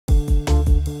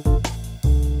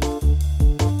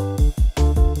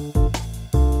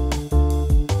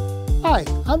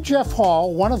I'm Geoff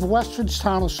Hall, one of Westford's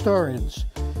Town Historians,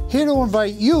 here to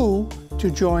invite you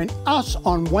to join us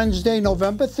on Wednesday,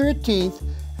 November 13th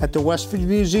at the Westford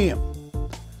Museum,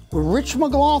 where Rich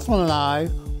MacLaughlin and I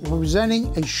will be presenting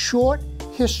a short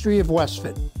history of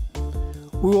Westford.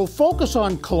 We will focus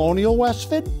on colonial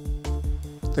Westford,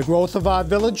 the growth of our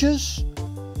villages,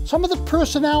 some of the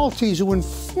personalities who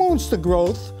influenced the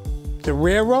growth, the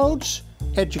railroads,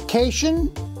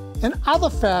 education, and other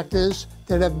factors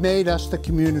that have made us the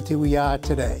community we are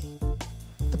today.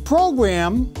 The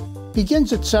program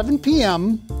begins at 7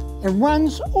 p.m. and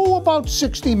runs, about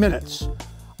 60 minutes.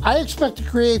 I expect to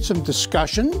create some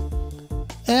discussion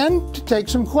and to take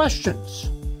some questions.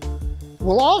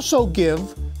 We'll also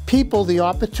give people the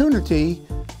opportunity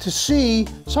to see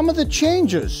some of the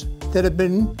changes that have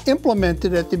been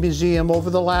implemented at the museum over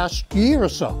the last year or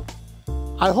so.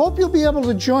 I hope you'll be able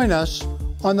to join us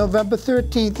on November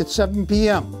 13th at 7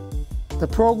 p.m. The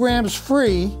program's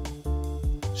free,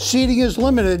 seating is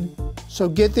limited, so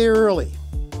get there early.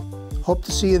 Hope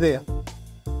to see you there.